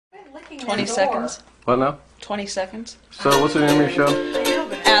knocking 20 their seconds. door. What now? 20 seconds. So what's the name of your show? I know,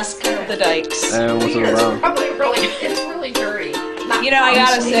 but Ask the Dykes. And what's it about? It's really dirty. You know, I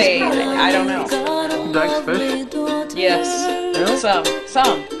gotta say, I don't know. Dykes fish? Yes. Yeah?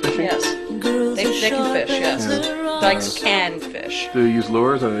 Some. Fishing? Yes. They can fish, yes. Yeah. Dykes can fish. Do you use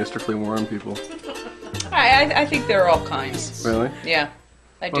lures or do they strictly warn people? I think there are all kinds. Really? Yeah,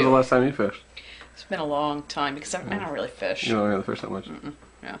 I When was the do. last time you fished? It's been a long time because I don't really fish. You don't really fish that much.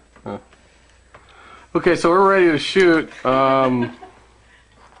 Yeah. Huh. Okay, so we're ready to shoot. What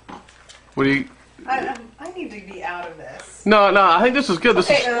do you... I need to be out of this. No, I think this is good. This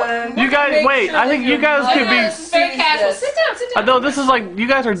is... You guys, wait, I think you guys could be... This is very casual. Sit down. No, this is like, you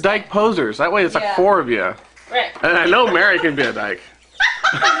guys are dyke posers. That way it's like Yeah. 4 of you. Right. And I know Mary can be a dyke.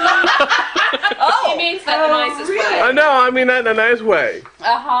 He means that the nicest way. I know, I mean that in a nice way.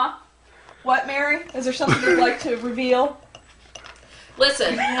 Uh-huh. What, Mary? Is there something you'd like to reveal?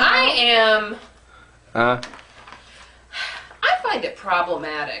 Listen, I find it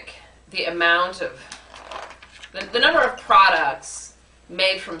problematic, the amount of, the number of products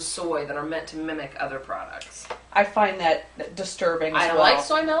made from soy that are meant to mimic other products. I find that disturbing as I don't well. like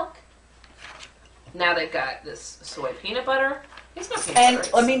soy milk. Now they've got this soy peanut butter. These must be And,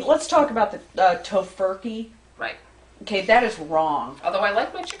 great. I mean, let's talk about the tofurkey. Right. Okay, that is wrong. Although I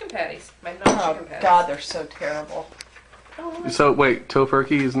like my chicken patties. My Oh, non-chicken patties. God, they're so terrible. So, wait,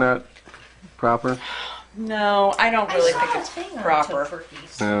 tofurkey is not proper? No, I don't really think I saw it's a thing on proper.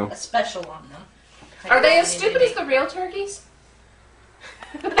 turkeys. No. A special on them. Are they as stupid as the real turkeys?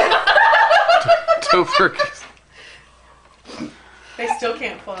 Tofurkeys. They still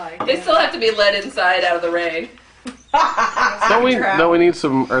can't fly. They still have to be let inside out of the rain. Don't we need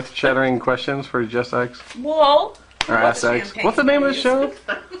some earth-shattering questions for Just Dykes? Well, Or Ask Dykes? champagne, What's the name of the please. show?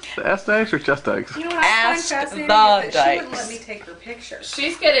 The Ask Dykes or Just Dykes? You know what I Ask find fascinating the is that she wouldn't Dykes. let me take her picture.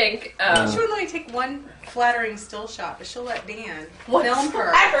 She's getting. She wouldn't let me take one flattering still shot, but she'll let Dan What film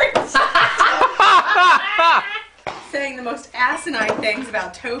her saying the most asinine things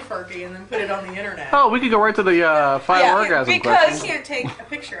about tofurkey and then put it on the internet. Oh, we could go right to the 5 Yeah, orgasm because- I question. can't take a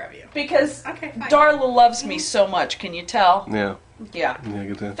picture of you. because Okay, fine. Darla loves me so much, can you tell? Yeah, Yeah.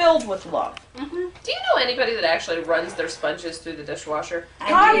 good to. Filled with love. Do you know anybody that actually runs their sponges through the dishwasher?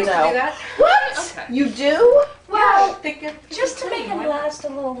 I used to know. do that. What? Okay. You do? Well, They get just to make clean, it why- last a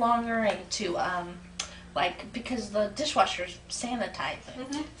little longer and to, like, because the dishwasher's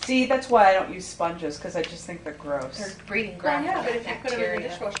sanitizing. See, that's why I don't use sponges, because I just think they're gross. They're breeding Well, ground yeah, for but if you put them in the bacteria.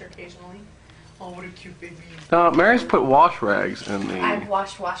 dishwasher occasionally. Oh, what a cute baby. Mary's put wash rags in the... I've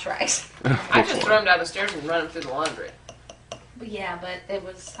washed wash rags. I just throw them down the stairs and run them through the laundry. Yeah, but it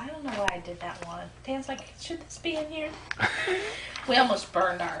was, I don't know why I did that one. Dan's like, should this be in here? We almost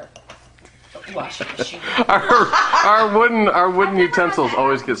burned our washing machine. our wooden utensils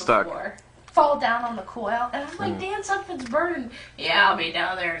always get stuck. Before. Fall down on the coil, and I'm like, Dan, something's burning. Yeah, I'll be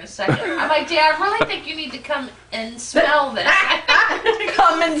down there in a second. I'm like, Dan, I really think you need to come and smell this.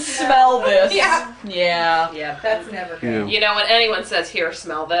 Come and smell this. Yeah. Yeah. Yeah. That's never good. Yeah. You know, when anyone says, "Here,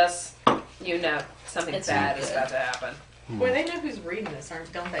 smell this," you know something It's bad not is good. about to happen. Boy, they know who's reading this,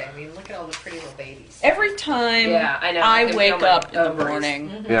 don't they? I mean, look at all the pretty little babies. Every time Yeah, I know. I can wake feel my up in the ovaries.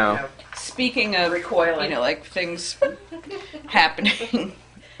 morning, Yeah. speaking of, Recoiling. you know, like things happening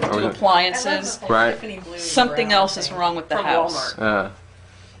Oh, to yeah. appliances, Right. something else is wrong with the From house. Walmart.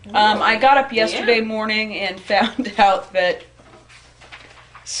 I got up yesterday morning and found out that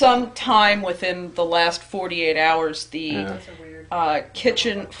sometime within the last 48 hours, the Yeah. Those are weird.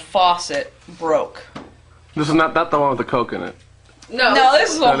 kitchen faucet broke. This is not the one with the Coke in it. No, No,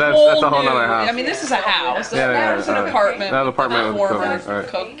 this is a No, that's whole a whole new. nother house. I mean, this is a house. Yeah, That was an yeah, apartment. That apartment with former Coke in it. All right.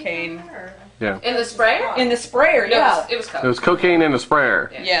 cocaine Yeah. in the sprayer. in the sprayer. No, Yeah, it was Coke. It was cocaine in the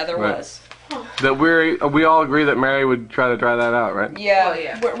sprayer. yeah, there Right. was. That we all agree that Mary would try to dry that out, right? Yeah, Well,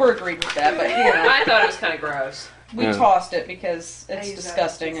 yeah. We're agreed with that, but you know, I thought it was kind of gross. we Yeah. tossed it because it's use that.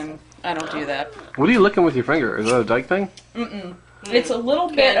 disgusting, and I don't do that. What are you licking with your finger? Is that a dyke thing? It's a little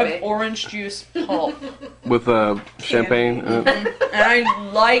bit Can of be. orange juice pulp, With champagne? in it? and I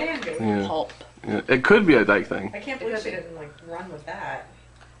like Yeah. pulp. Yeah. It could be a dyke thing. I can't believe she didn't like run with that.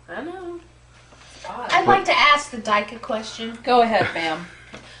 I know. God. I'd like to ask the Dyke a question. Go ahead, ma'am.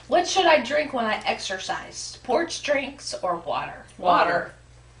 What should I drink when I exercise? Sports drinks or water? Water.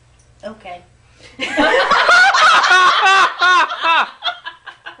 Okay.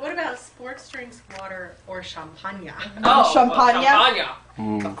 What about sports drinks, water, or champagne? Oh, Champagne?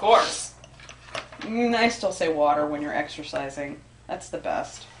 Champagne. Of course. I still say water when you're exercising. That's the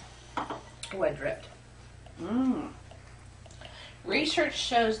best. Oh, I dripped. Research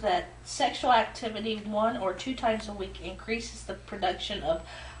shows that sexual activity 1 or 2 times a week increases the production of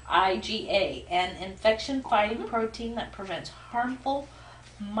IgA, an infection-fighting protein that prevents harmful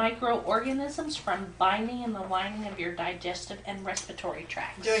microorganisms from binding in the lining of your digestive and respiratory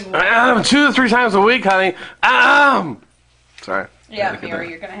tracts. Doing 2 to 3 times a week, honey. Sorry. Yeah, Look at Mary,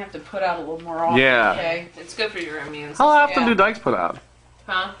 that. you're gonna have to put out a little more often. Yeah. Okay. It's good for your immune How system. often Yeah. do Dykes put out?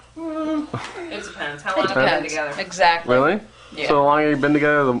 Huh? It depends. How long It have we been depends. together? Exactly. Really? Yeah. So the longer you've been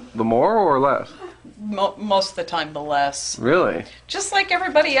together, the more or less? Most of the time, the less. Really? Just like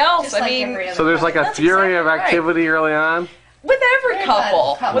everybody else. Just I like mean, every other So there's like a That's fury of exactly right. activity early on? with every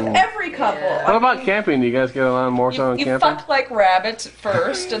couple. couple. With every couple. Yeah. What about camping? Do you guys get along more so on You camping? fuck like rabbits at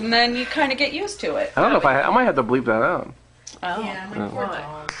first, and then you kind of get used to it. I don't know if I might have to bleep that out. Oh. Yeah, my poor Why?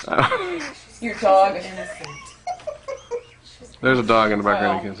 dog. Your dog. She's so innocent. There's a dog in the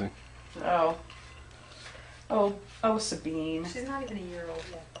background Oh. you can see. Oh, Sabine. She's not even a year old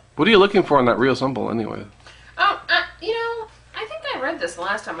yet. What are you looking for in that real symbol anyway? Oh, you know, I think I read this the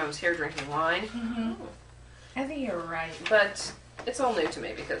last time I was here drinking wine, I think you're right. but it's all new to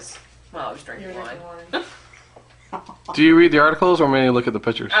me because, well, I was drinking You're wine. drinking wine. Do you read the articles or mainly look at the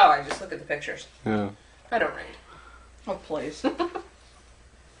pictures? Oh, I just look at the pictures. Yeah. I don't read. Oh, please. Do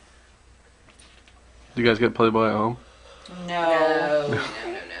you guys get Playboy at home? No. No.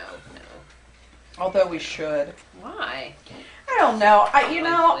 Although we should. Why? I don't know.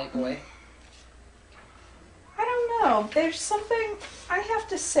 Playboy. I don't know. There's something, I have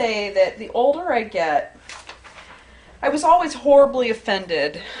to say that the older I get, I was always horribly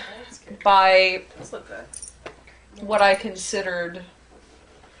offended That's good. by Those look good. what I considered,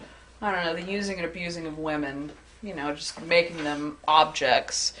 I don't know, the using and abusing of women, you know, just making them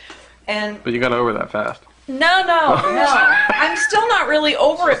objects. And But you got over that fast. no. I'm still not really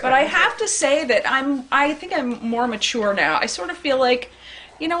over it, but I have to say that I think I'm more mature now. I sort of feel like,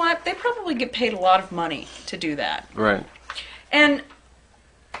 you know what, they probably get paid a lot of money to do that. Right. And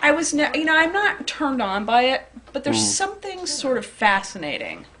I was, I'm not turned on by it, but there's something sort of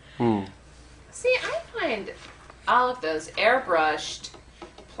fascinating. See, I find all of those airbrushed,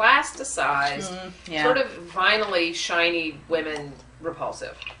 plasticized, Yeah. sort of vinily shiny women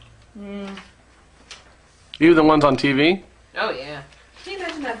repulsive. Even the ones on TV? Oh, yeah. Can you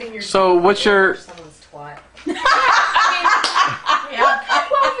imagine that being your So dog what's your- or someone's twat? What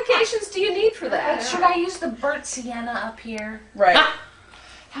qualifications do you need for that? Should I use the burnt sienna up here? Right.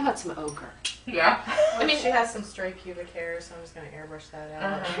 How about some ochre? Yeah. I mean, she has some stray pubic hair, so I'm just going to airbrush that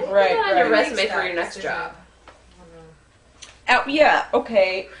out. Right, Put it on your right. resume for your next job. Yeah,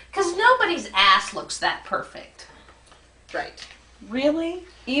 okay. Because nobody's ass looks that perfect. Right. Really?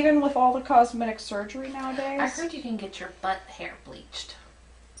 Even with all the cosmetic surgery nowadays? I heard you can get your butt hair bleached.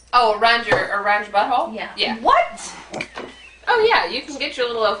 Oh, around your butthole? Yeah. Yeah. What? Oh, yeah. You can get your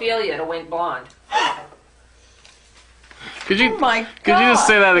little Ophelia to wink blonde. Could you Oh my could you just God.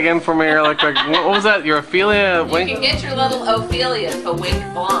 say that again for me? Or like what was that? Your Ophelia You wink? can get your little Ophelia to wink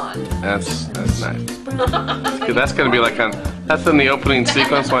blonde. That's nice. That's gonna be like that's in the opening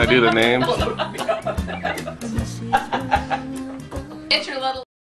sequence when I do the names. Get your little